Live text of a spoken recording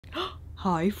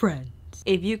Hi friends.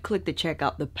 If you click to check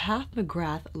out the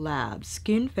McGrath Labs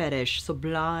Skin Fetish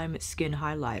Sublime Skin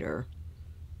Highlighter,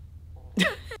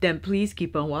 then please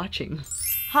keep on watching.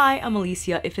 Hi, I'm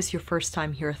Alicia. If it's your first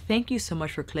time here, thank you so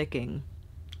much for clicking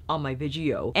on my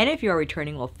video. And if you are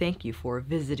returning, well, thank you for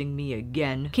visiting me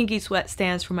again. KINKYSWEAT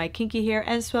stands for my kinky hair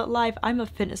and sweat life. I'm a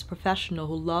fitness professional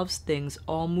who loves things,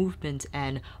 all movement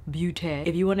and beauty.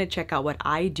 If you want to check out what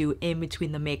I do in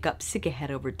between the makeup, so you can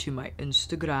head over to my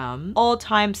Instagram. All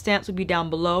timestamps will be down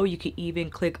below. You can even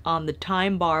click on the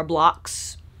time bar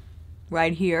blocks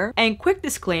right here. And quick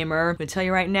disclaimer, I'm gonna tell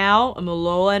you right now, I'm a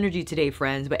low energy today,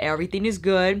 friends, but everything is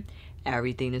good.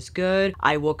 Everything is good.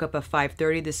 I woke up at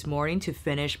 5:30 this morning to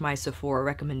finish my Sephora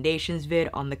recommendations vid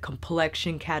on the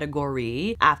complexion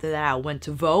category. After that, I went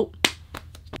to vote.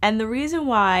 And the reason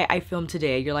why I filmed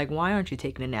today, you're like, why aren't you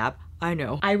taking a nap? I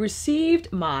know. I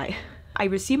received my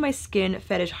Skin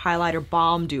Fetish Highlighter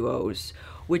Balm Duos,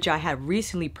 which I had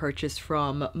recently purchased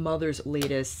from Mother's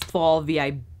latest fall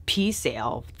VIP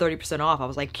sale, 30% off. I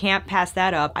was like, can't pass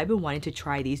that up. I've been wanting to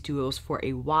try these duos for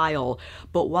a while,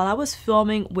 but while I was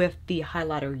filming with the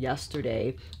highlighter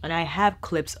yesterday, and I have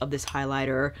clips of this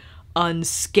highlighter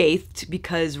unscathed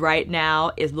because right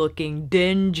now it's looking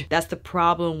dingy. That's the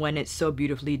problem when it's so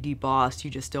beautifully debossed,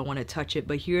 you just don't want to touch it.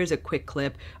 But here's a quick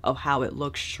clip of how it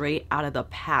looks straight out of the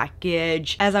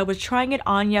package. As I was trying it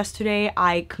on yesterday,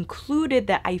 I concluded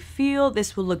that I feel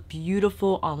this will look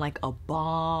beautiful on like a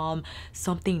balm,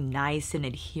 something nice and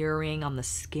adhering on the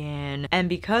skin. And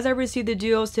because I received the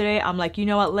duos today, I'm like, you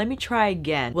know what, let me try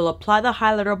again. We'll apply the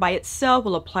highlighter by itself,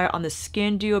 we'll apply it on the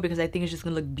skin duo because I think it's just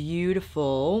gonna look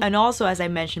beautiful. And also, as I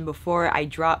mentioned before, I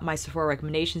dropped my Sephora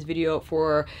recommendations video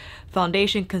for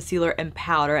foundation, concealer, and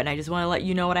powder, and I just want to let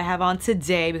you know what I have on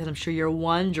today because I'm sure you're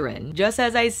wondering. Just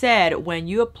as I said, when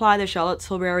you apply the Charlotte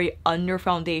Tilbury under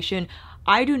foundation,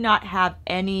 I do not have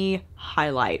any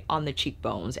highlight on the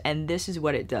cheekbones, and this is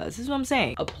what it does. This is what I'm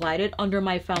saying. Applied it under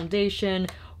my foundation,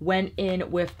 went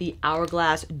in with the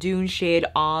Hourglass Dune shade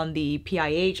on the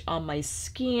PIH on my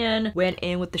skin, went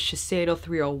in with the Shiseido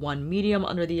 301 medium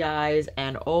under the eyes,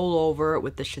 and all over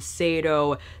with the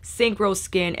Shiseido Synchro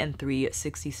Skin and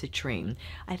 360 Citrine.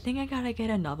 I think I gotta get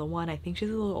another one. I think she's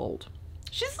a little old.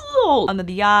 She's a little old. Under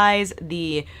the eyes,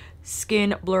 the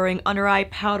skin blurring under eye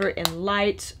powder in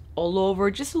light, all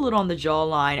over, just a little on the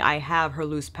jawline. I have her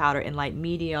loose powder in light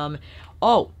medium.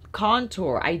 Oh,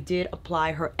 contour, I did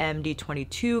apply her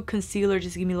MD22 concealer,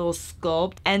 just give me a little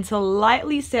sculpt. And to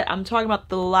lightly set, I'm talking about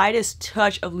the lightest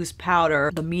touch of loose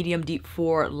powder, the medium deep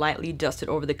 4 lightly dusted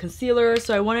over the concealer.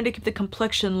 So I wanted to keep the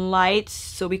complexion light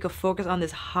so we could focus on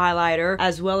this highlighter,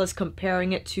 as well as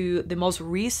comparing it to the most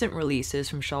recent releases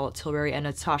from Charlotte Tilbury and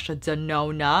Natasha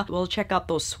Denona. We'll check out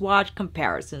those swatch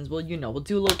comparisons. Well, you know, we'll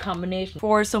do a little combination.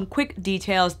 For some quick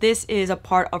details, this is a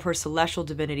part of her Celestial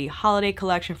Divinity Holiday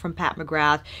collection from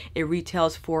McGrath. It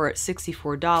retails for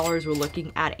 $64. We're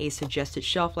looking at a suggested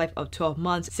shelf life of 12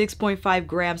 months, 6.5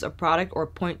 grams of product or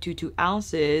 0.22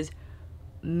 ounces,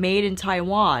 made in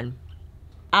Taiwan.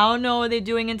 I don't know what they're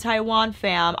doing in Taiwan,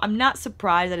 fam. I'm not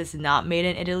surprised that it's not made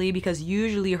in Italy because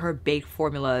usually her baked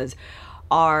formulas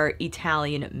are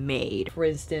Italian made. For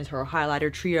instance, her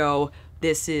highlighter trio,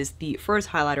 this is the first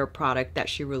highlighter product that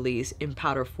she released in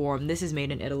powder form. This is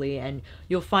made in Italy, and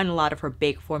you'll find a lot of her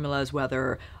baked formulas,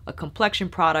 whether a complexion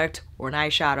product or an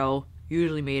eyeshadow,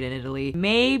 usually made in Italy.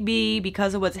 Maybe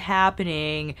because of what's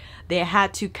happening, they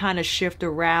had to kind of shift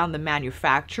around the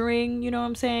manufacturing, you know what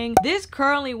I'm saying? This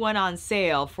currently went on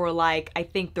sale for like, I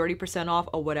think 30% off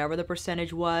or whatever the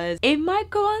percentage was. It might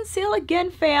go on sale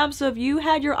again, fam. So if you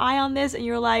had your eye on this and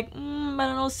you're like, I don't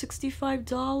know,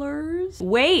 $65.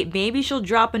 Wait, maybe she'll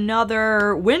drop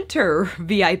another winter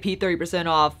VIP 30%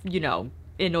 off, you know,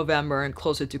 in November and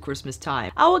closer to Christmas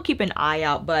time. I will keep an eye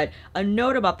out, but a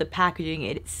note about the packaging,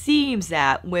 it seems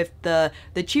that with the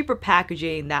cheaper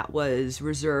packaging that was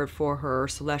reserved for her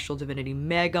Celestial Divinity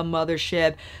Mega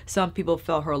Mothership, some people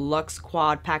felt her Luxe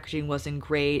Quad packaging wasn't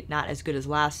great, not as good as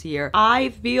last year. I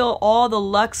feel all the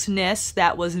luxeness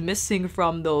that was missing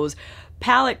from those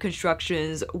palette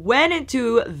constructions went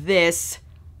into this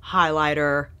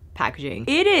highlighter packaging.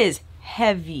 It is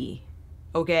heavy.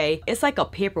 Okay, it's like a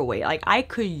paperweight. Like, I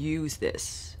could use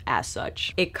this as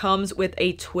such. It comes with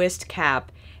a twist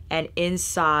cap, and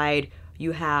inside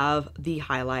you have the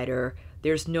highlighter.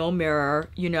 There's no mirror.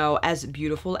 You know, as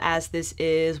beautiful as this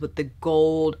is with the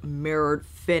gold mirrored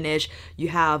finish, you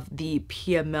have the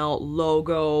PML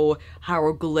logo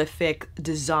hieroglyphic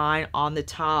design on the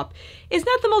top. It's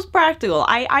not the most practical.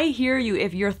 I hear you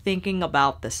if you're thinking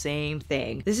about the same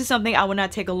thing. This is something I would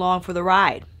not take along for the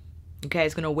ride. Okay,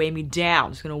 it's gonna weigh me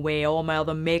down. It's gonna weigh all my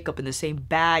other makeup in the same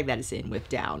bag that it's in with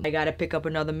down. I gotta pick up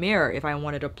another mirror if I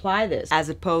wanted to apply this, as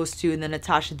opposed to in the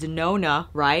Natasha Denona,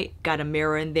 right? Got a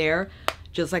mirror in there,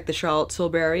 just like the Charlotte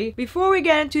Tilbury. Before we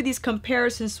get into these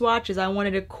comparison swatches, I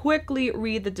wanted to quickly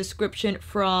read the description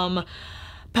from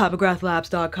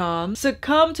McGrathLabs.com.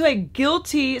 Succumb to a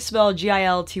guilty, spelled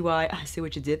G-I-L-T-Y, I see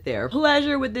what you did there,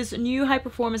 pleasure with this new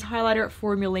high-performance highlighter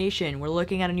formulation. We're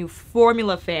looking at a new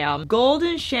formula, fam.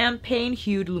 Golden champagne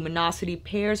hued luminosity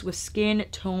pairs with skin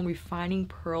tone refining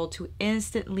pearl to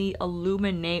instantly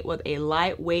illuminate with a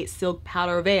lightweight silk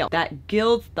powder veil that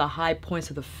gilds the high points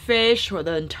of the face or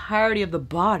the entirety of the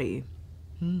body.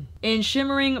 In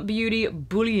shimmering beauty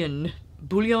bullion,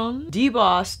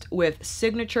 debossed with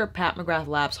signature Pat McGrath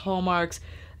Labs hallmarks,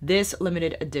 this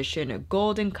limited edition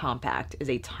golden compact is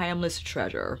a timeless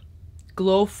treasure.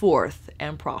 Glow forth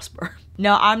and prosper.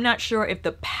 Now, I'm not sure if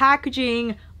the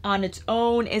packaging on its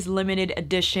own is limited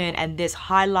edition and this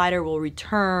highlighter will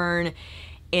return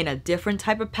in a different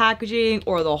type of packaging,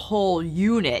 or the whole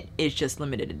unit is just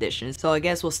limited edition. So I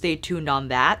guess we'll stay tuned on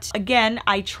that. Again,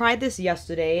 I tried this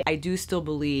yesterday. I do still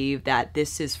believe that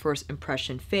this is first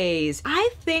impression phase.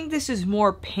 I think this is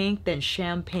more pink than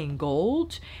champagne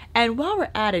gold. And while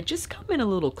we're at it, just come in a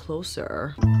little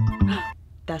closer.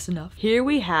 That's enough. Here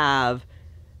we have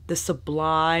the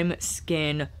Sublime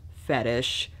Skin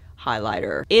Fetish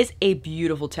highlighter. It's a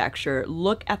beautiful texture.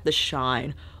 Look at the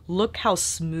shine. Look how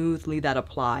smoothly that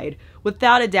applied.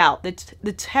 Without a doubt,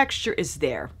 the texture is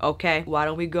there, okay? Why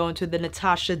don't we go into the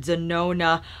Natasha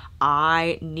Denona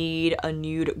I Need a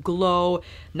Nude Glow.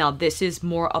 Now, this is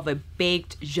more of a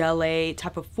baked gelée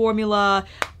type of formula.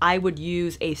 I would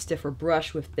use a stiffer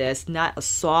brush with this, not a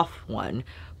soft one,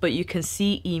 but you can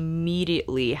see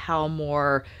immediately how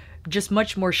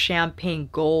much more champagne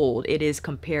gold it is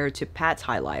compared to Pat's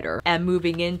highlighter. And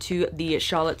moving into the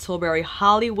Charlotte Tilbury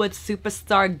Hollywood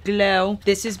Superstar Glow,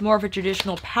 this is more of a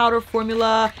traditional powder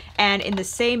formula, and in the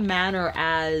same manner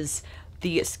as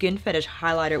the Skin Fetish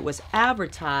highlighter was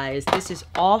advertised, this is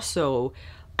also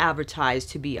advertised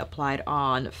to be applied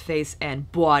on face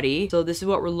and body. So this is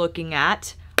what we're looking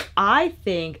at. I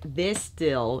think this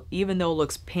still, even though it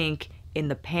looks pink in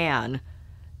the pan,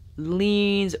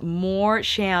 leans more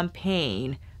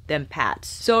champagne than Pat's.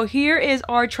 So here is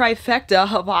our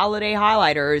trifecta of holiday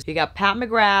highlighters. You got Pat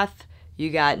McGrath,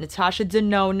 you got Natasha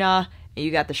Denona, and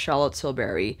you got the Charlotte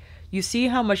Tilbury. You see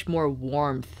how much more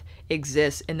warmth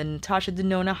exists in the Natasha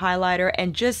Denona highlighter,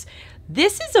 and just,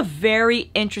 this is a very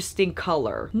interesting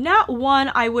color. Not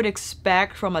one I would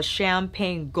expect from a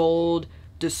champagne gold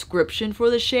description for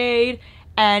the shade.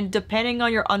 And depending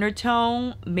on your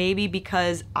undertone, maybe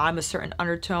because I'm a certain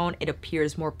undertone, it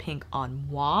appears more pink on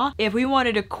moi. If we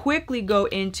wanted to quickly go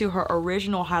into her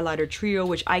original highlighter trio,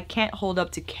 which I can't hold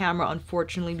up to camera,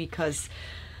 unfortunately, because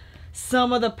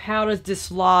some of the powders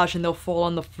dislodge and they'll fall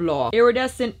on the floor.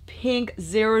 Iridescent Pink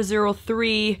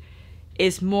 003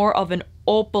 is more of an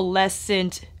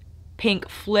opalescent pink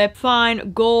flip.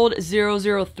 Fine Gold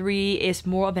 003 is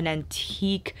more of an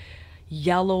antique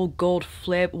yellow gold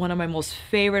flip, one of my most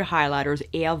favorite highlighters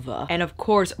ever. And of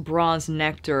course, Bronze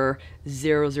Nectar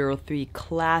 003,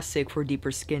 classic for deeper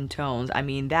skin tones. I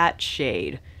mean, that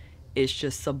shade is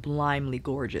just sublimely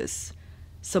gorgeous.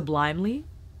 Sublimely?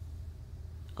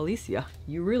 Alicia,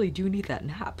 you really do need that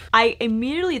nap. I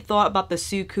immediately thought about the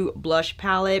Suku blush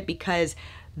palette because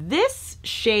this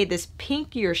shade, this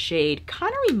pinkier shade,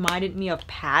 kind of reminded me of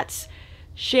Pat's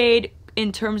shade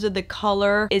in terms of the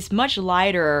color. It's much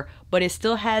lighter, but it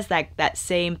still has that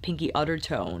same pinky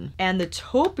undertone. And the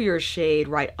taupier shade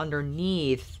right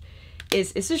underneath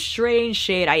is a strange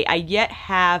shade. I yet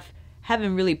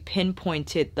haven't really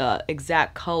pinpointed the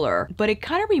exact color, but it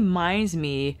kind of reminds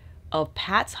me of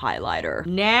Pat's highlighter.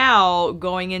 Now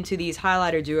going into these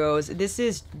highlighter duos, this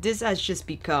has just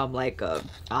become like a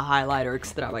highlighter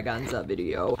extravaganza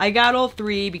video. I got all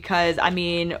three because, I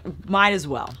mean, might as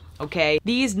well. Okay,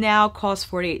 these now cost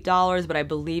 $48, but I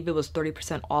believe it was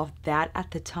 30% off that at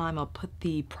the time. I'll put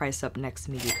the price up next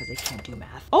to me because I can't do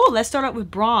math. Oh, let's start out with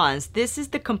bronze. This is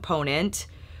the component.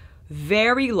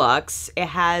 Very luxe. It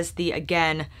has the,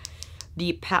 again,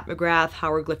 the Pat McGrath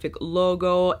hieroglyphic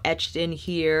logo etched in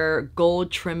here, gold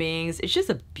trimmings. It's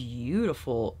just a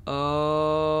beautiful,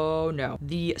 oh no.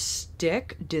 The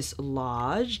stick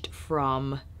dislodged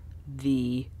from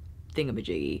the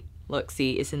thingamajiggy. Look,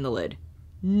 see, it's in the lid.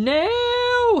 No!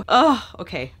 Oh,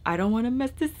 okay. I don't want to mess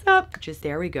this up. Just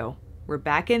there we go. We're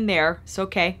back in there. It's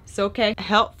okay. It's okay.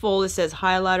 Helpful, it says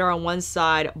highlighter on one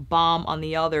side, balm on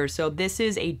the other. So this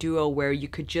is a duo where you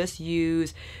could just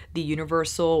use the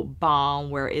universal balm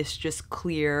where it's just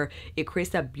clear. It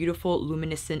creates that beautiful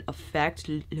luminescent effect,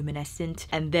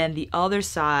 and then the other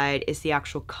side is the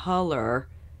actual color.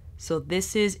 So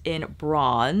this is in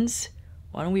bronze.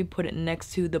 Why don't we put it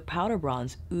next to the powder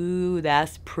bronze? Ooh,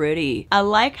 that's pretty. I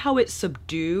like how it's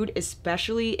subdued,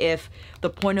 especially if the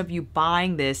point of you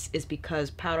buying this is because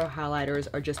powder highlighters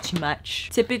are just too much.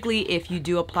 Typically, if you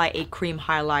do apply a cream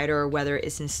highlighter, whether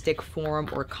it's in stick form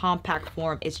or compact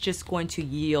form, it's just going to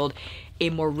yield a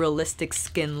more realistic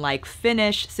skin-like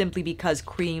finish simply because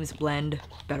creams blend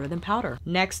better than powder.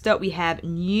 Next up, we have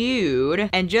nude.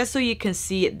 And just so you can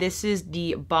see, this is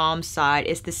the balm side.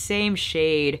 It's the same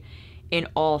shade in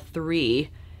all three,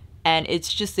 and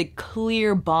it's just a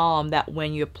clear balm that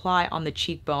when you apply on the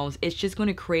cheekbones, it's just going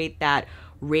to create that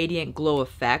radiant glow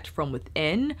effect from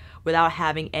within without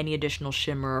having any additional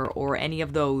shimmer or any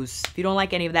of those, if you don't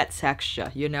like any of that texture,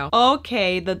 you know.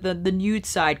 Okay, the nude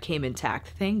side came intact,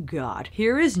 thank God.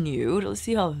 Here is nude. Let's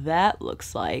see how that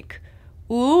looks like.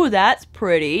 Ooh, that's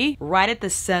pretty. Right at the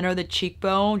center of the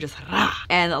cheekbone, just rah.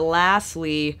 And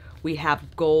lastly, we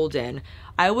have golden.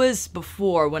 I was,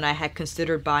 before, when I had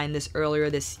considered buying this earlier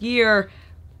this year,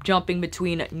 jumping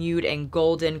between nude and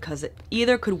golden because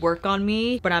either could work on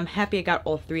me, but I'm happy I got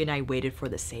all three and I waited for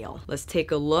the sale. Let's take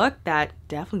a look. That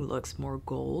definitely looks more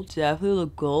gold. Definitely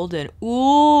look golden.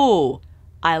 Ooh,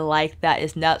 I like that.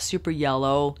 It's not super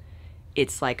yellow.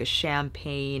 It's like a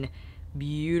champagne.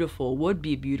 Beautiful. Would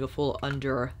be beautiful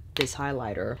under this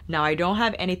highlighter. Now, I don't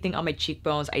have anything on my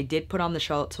cheekbones. I did put on the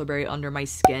Charlotte Tilbury under my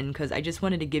skin because I just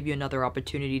wanted to give you another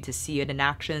opportunity to see it in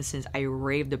action since I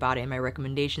raved about it in my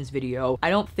recommendations video. I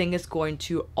don't think it's going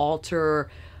to alter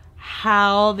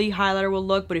how the highlighter will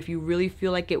look, but if you really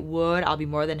feel like it would, I'll be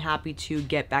more than happy to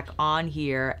get back on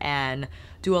here and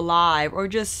do a live or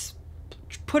just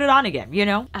put it on again, you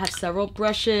know? I have several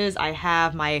brushes. I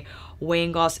have my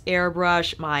Wayne Goss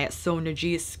airbrush, my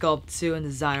Sonergy Sculpt 2 and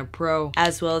Designer Pro,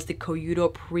 as well as the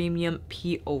Koyudo Premium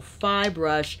P05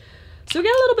 brush. So we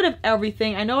get a little bit of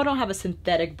everything. I know I don't have a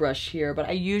synthetic brush here, but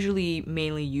I usually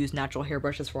mainly use natural hair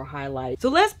brushes for highlight. So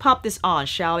let's pop this on,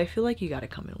 shall we? I feel like you gotta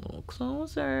come in a little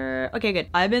closer. Okay, good.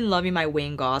 I've been loving my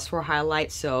Wayne Goss for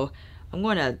highlight, so I'm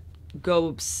gonna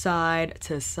go side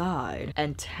to side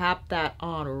and tap that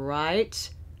on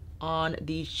right on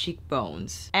these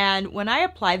cheekbones. And when I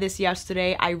applied this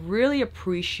yesterday, I really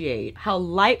appreciate how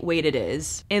lightweight it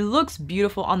is. It looks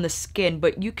beautiful on the skin,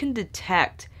 but you can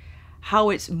detect how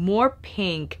it's more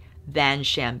pink than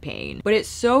champagne. But it's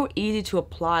so easy to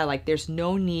apply, like there's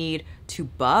no need to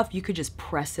buff. You could just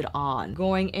press it on.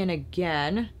 Going in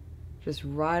again, just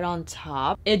right on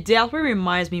top. It definitely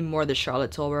reminds me more of the Charlotte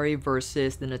Tilbury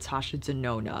versus the Natasha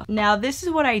Denona. Now, this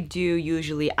is what I do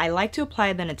usually. I like to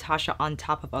apply the Natasha on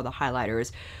top of other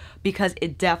highlighters because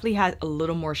it definitely has a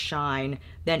little more shine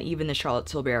than even the Charlotte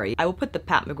Tilbury. I will put the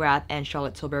Pat McGrath and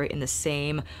Charlotte Tilbury in the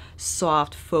same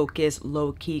soft focus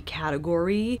low-key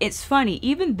category. It's funny,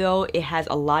 even though it has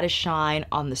a lot of shine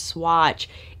on the swatch,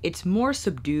 it's more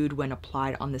subdued when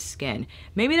applied on the skin.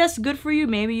 Maybe that's good for you.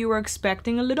 Maybe you were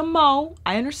expecting a little more.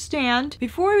 I understand.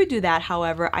 Before we do that,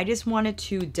 however, I just wanted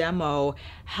to demo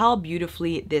how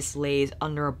beautifully this lays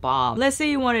under a balm. Let's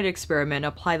say you wanted to experiment,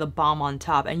 apply the balm on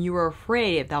top, and you were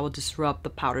afraid that would disrupt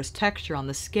the powder's texture on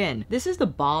the skin. This is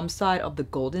the balm side of the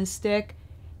golden stick,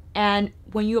 and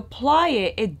when you apply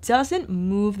it, it doesn't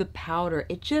move the powder.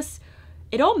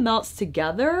 It all melts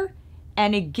together,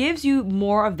 and it gives you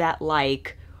more of that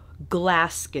like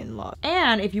glass skin look.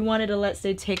 And if you wanted to, let's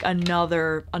say, take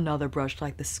another brush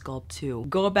like the Sculpt 2,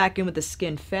 go back in with the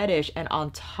Skin Fetish, and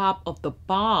on top of the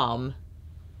balm,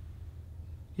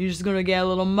 you're just gonna get a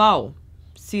little mo.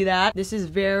 See that? This is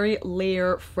very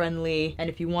layer friendly, and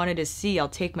if you wanted to see, I'll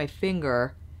take my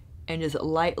finger and just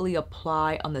lightly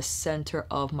apply on the center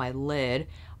of my lid.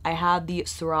 I have the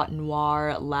Surat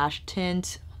Noir lash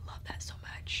tint. I love that so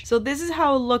much. So this is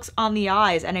how it looks on the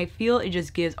eyes, and I feel it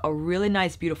just gives a really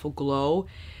nice, beautiful glow.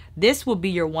 This will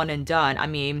be your one and done. I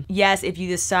mean, yes, if you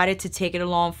decided to take it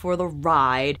along for the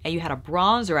ride and you had a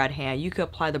bronzer at hand, you could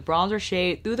apply the bronzer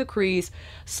shade through the crease,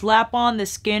 slap on the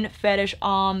Skin Fetish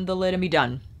on the lid, and be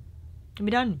done. And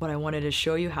be done. What I wanted to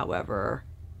show you, however,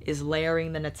 is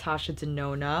layering the Natasha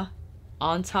Denona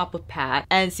on top of Pat.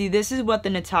 And see, this is what the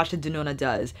Natasha Denona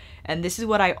does. And this is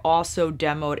what I also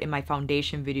demoed in my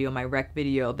foundation video, my rec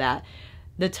video, that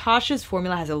Natasha's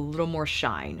formula has a little more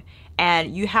shine.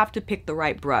 And you have to pick the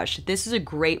right brush. This is a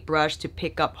great brush to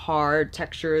pick up hard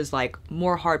textures, like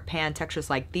more hard pan textures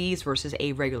like these versus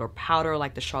a regular powder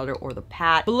like the Charlotte or the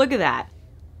Pat. But look at that.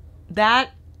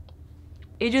 That,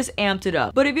 it just amped it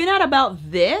up. But if you're not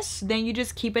about this, then you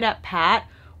just keep it at pat.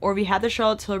 Or if you have the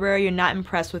Charlotte Tilbury, you're not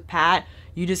impressed with pat,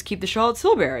 you just keep the Charlotte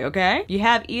Tilbury, okay? You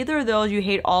have either of those, you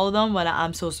hate all of them, but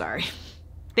I'm so sorry.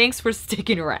 Thanks for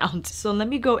sticking around. So let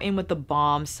me go in with the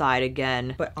balm side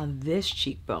again, but on this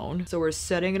cheekbone. So we're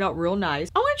setting it up real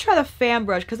nice. I want to try the fan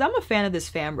brush because I'm a fan of this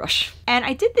fan brush. And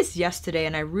I did this yesterday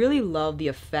and I really love the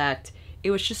effect.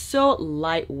 It was just so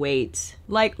lightweight.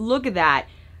 Like, look at that.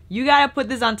 You gotta put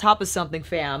this on top of something,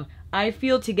 fam. I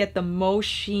feel to get the most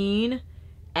sheen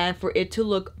and for it to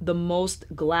look the most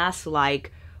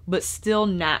glass-like, but still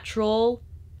natural.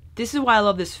 This is why I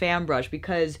love this fan brush,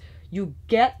 because you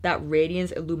get that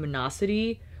radiance and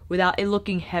luminosity without it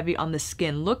looking heavy on the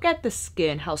skin. Look at the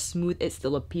skin, how smooth it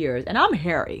still appears. And I'm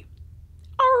hairy.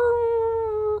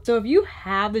 So if you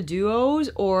have the duos,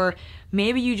 or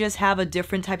maybe you just have a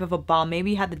different type of a balm,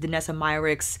 maybe you have the Danessa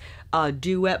Myricks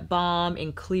Duet Balm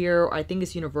in clear, or I think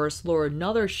it's Universal or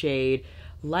another shade,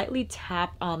 lightly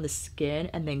tap on the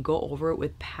skin and then go over it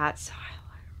with Pat's highlighter.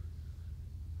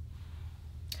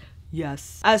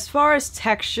 Yes. As far as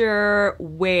texture,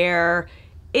 wear,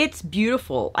 it's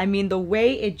beautiful. I mean, the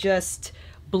way it just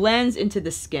blends into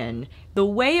the skin, the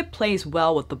way it plays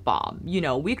well with the balm. You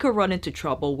know, we could run into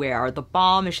trouble where the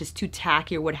balm is just too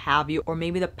tacky or what have you, or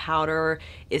maybe the powder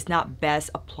is not best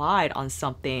applied on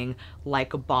something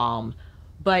like a balm.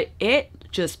 But it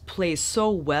just plays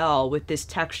so well with this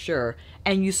texture.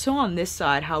 And you saw on this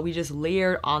side how we just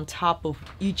layered on top of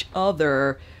each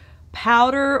other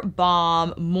powder,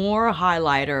 balm, more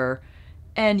highlighter,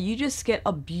 and you just get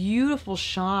a beautiful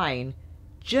shine.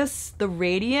 Just the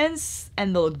radiance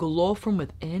and the glow from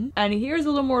within. And here's a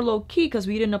little more low-key because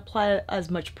we didn't apply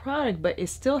as much product, but it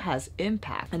still has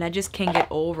impact. And I just can't get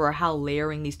over how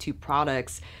layering these two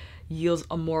products yields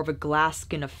a more of a glass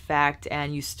skin effect,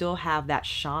 and you still have that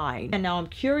shine. And now I'm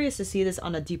curious to see this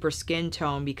on a deeper skin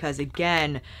tone, because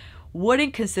again,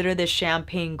 wouldn't consider this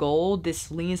champagne gold.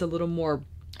 This leans a little more,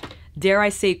 dare I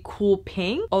say, cool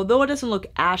pink. Although it doesn't look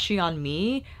ashy on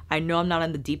me, I know I'm not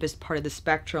on the deepest part of the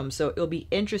spectrum, so it'll be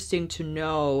interesting to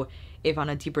know if on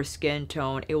a deeper skin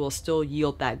tone it will still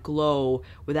yield that glow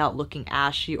without looking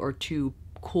ashy or too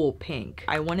cool pink.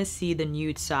 I want to see the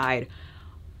nude side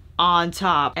on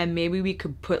top, and maybe we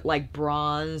could put like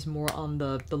bronze more on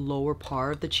the lower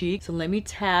part of the cheek. So let me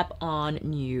tap on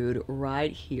nude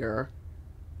right here.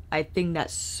 I think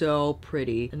that's so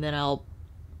pretty. And then I'll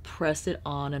press it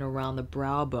on and around the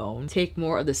brow bone. Take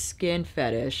more of the Skin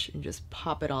Fetish and just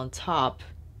pop it on top.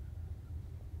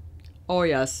 Oh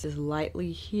yes, just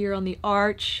lightly here on the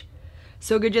arch.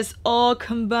 So it could just all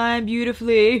combine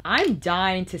beautifully. I'm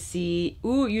dying to see,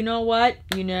 ooh, you know what?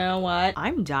 You know what?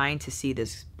 I'm dying to see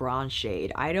this bronze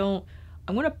shade. I'm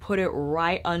gonna put it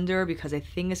right under because I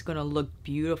think it's gonna look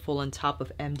beautiful on top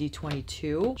of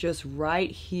MD22. Just right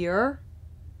here.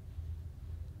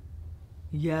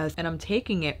 Yes, and I'm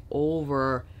taking it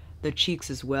over the cheeks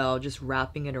as well, just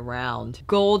wrapping it around.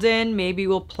 Golden, maybe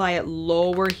we'll apply it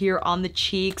lower here on the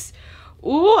cheeks.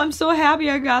 Ooh, I'm so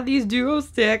happy I got these duo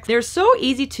sticks. They're so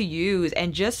easy to use,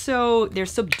 and just so they're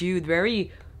subdued,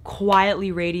 very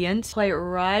quietly radiant. Apply it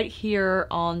right here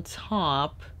on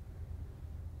top.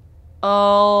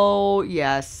 Oh,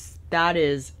 yes, that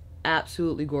is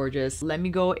absolutely gorgeous. Let me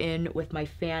go in with my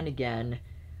fan again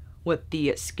with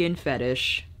the Skin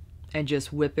Fetish and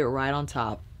just whip it right on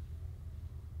top.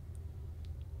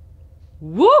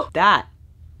 Woo!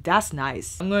 That's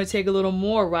nice. I'm gonna take a little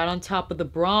more right on top of the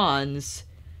bronze.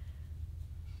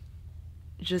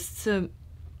 Just to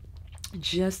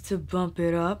bump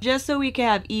it up. Just so we can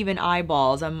have even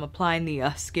eyeballs, I'm applying the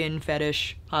Skin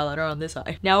Fetish highlighter on this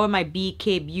eye. Now with my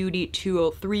BK Beauty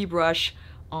 203 brush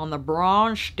on the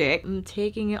bronze stick, I'm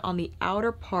taking it on the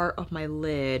outer part of my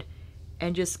lid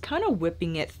and just kind of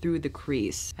whipping it through the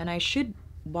crease. And I should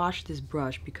wash this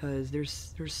brush because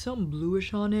there's some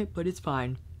bluish on it, but it's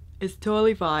fine. It's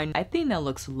totally fine. I think that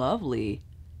looks lovely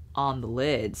on the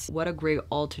lids. What a great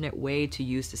alternate way to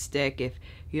use the stick if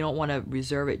you don't want to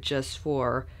reserve it just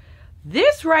for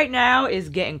this. Right now is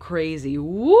getting crazy.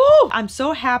 Woo! I'm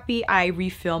so happy I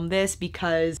refilmed this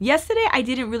because yesterday I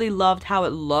didn't really love how it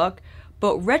looked,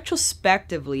 but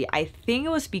retrospectively I think it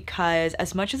was because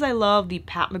as much as I love the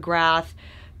Pat McGrath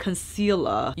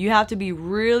concealer, you have to be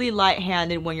really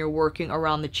light-handed when you're working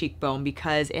around the cheekbone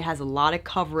because it has a lot of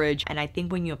coverage, and I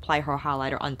think when you apply her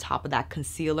highlighter on top of that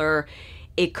concealer,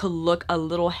 it could look a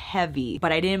little heavy,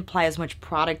 but I didn't apply as much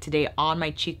product today on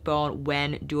my cheekbone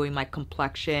when doing my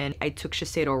complexion. I took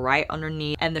Shiseido right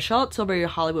underneath, and the Charlotte Tilbury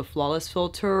Hollywood Flawless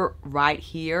filter right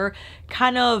here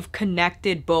kind of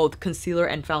connected both concealer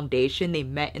and foundation. They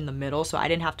met in the middle, so I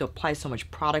didn't have to apply so much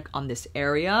product on this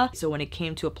area. So when it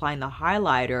came to applying the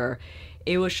highlighter,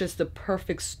 it was just the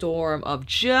perfect storm of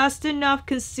just enough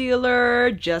concealer,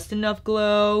 just enough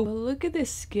glow. But look at this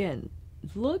skin.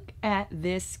 Look at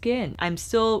this skin. I'm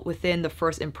still within the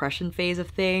first impression phase of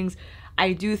things.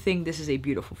 I do think this is a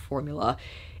beautiful formula.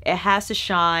 It has to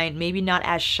shine, maybe not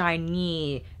as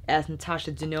shiny as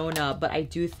Natasha Denona, but I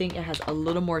do think it has a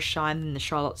little more shine than the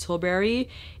Charlotte Tilbury.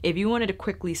 If you wanted to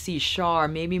quickly see Char,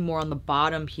 maybe more on the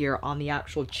bottom here on the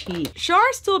actual cheek. Char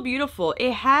is still beautiful.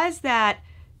 It has that,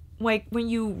 like when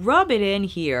you rub it in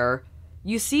here,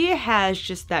 you see it has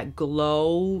just that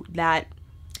glow, that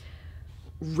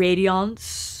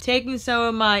radiance. Taking some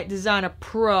of my Designer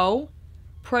Pro,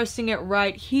 pressing it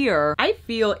right here, I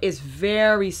feel is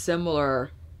very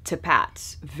similar to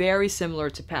Pat's. Very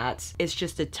similar to Pat's. It's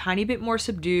just a tiny bit more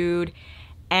subdued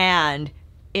and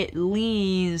it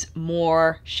leans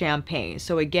more champagne.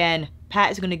 So again,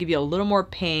 Pat is going to give you a little more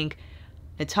pink,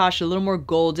 Natasha a little more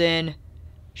golden,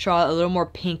 Charlotte a little more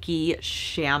pinky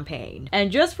champagne.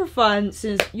 And just for fun,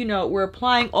 since you know we're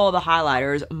applying all the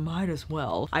highlighters, might as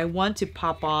well, I want to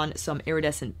pop on some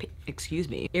iridescent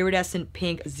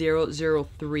pink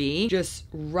 003 just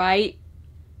right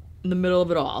in the middle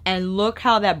of it all, and look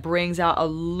how that brings out a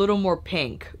little more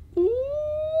pink. Ooh.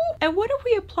 And what if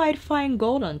we applied fine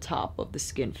gold on top of the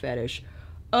Skin Fetish?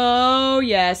 Oh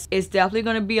yes, it's definitely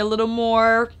going to be a little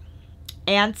more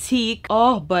antique.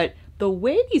 Oh, but the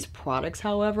way these products,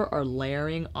 however, are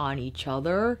layering on each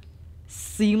other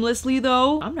seamlessly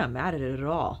though, I'm not mad at it at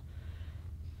all.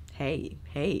 Hey.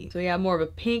 So we got more of a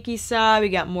pinky side, we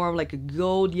got more of like a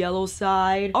gold yellow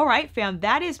side. All right, fam,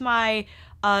 that is my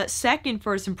second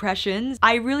first impressions.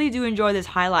 I really do enjoy this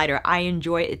highlighter. I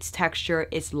enjoy its texture.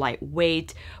 It's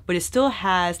lightweight, but it still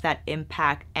has that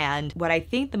impact. And what I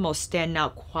think the most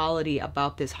standout quality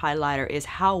about this highlighter is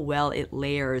how well it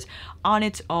layers on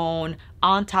its own,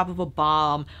 on top of a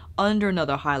balm, under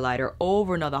another highlighter,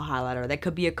 over another highlighter. That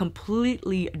could be a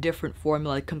completely different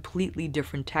formula, a completely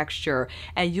different texture,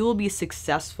 and you'll be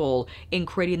successful in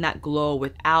creating that glow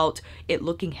without it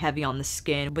looking heavy on the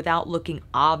skin, without looking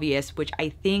obvious, which I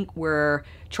think we're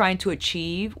trying to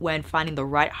achieve when finding the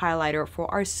right highlighter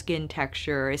for our skin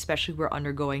texture, especially if we're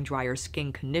undergoing drier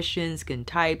skin conditions, skin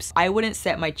types. I wouldn't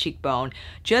set my cheekbone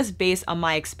just based on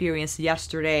my experience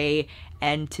yesterday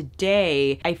and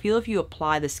today. I feel if you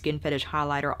apply the Skin Fetish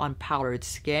highlighter on powdered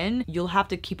skin, you'll have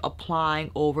to keep applying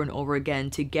over and over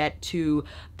again to get to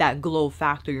that glow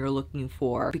factor you're looking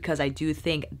for, because I do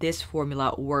think this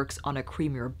formula works on a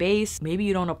creamier base. Maybe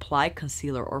you don't apply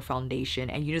concealer or foundation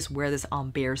and you just wear this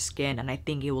on bare skin, and I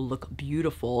think it will look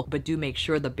beautiful, but do make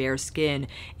sure the bare skin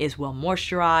is well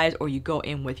moisturized, or you go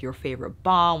in with your favorite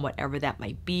balm, whatever that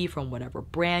might be from whatever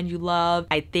brand you love.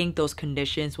 I think those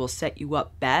conditions will set you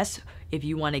up best if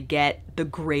you want to get the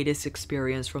greatest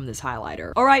experience from this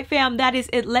highlighter. All right, fam, that is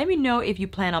it. Let me know if you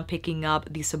plan on picking up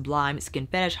the Sublime Skin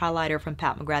Fetish highlighter from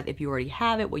Pat McGrath. If you already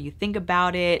have it, what you think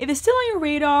about it. If it's still on your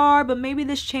radar, but maybe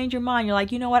this changed your mind, you're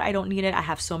like, you know what, I don't need it, I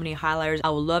have so many highlighters. I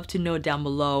would love to know down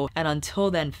below. And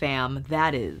until then, fam,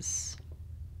 that is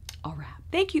a wrap.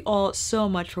 Thank you all so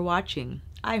much for watching.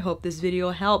 I hope this video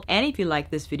helped, and if you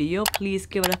like this video, please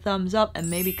give it a thumbs up and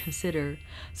maybe consider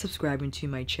subscribing to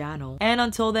my channel. And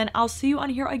until then, I'll see you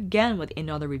on here again with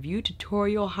another review,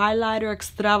 tutorial, highlighter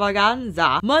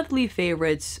extravaganza, monthly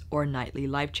favorites, or nightly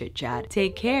live chit chat.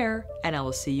 Take care, and I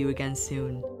will see you again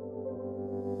soon.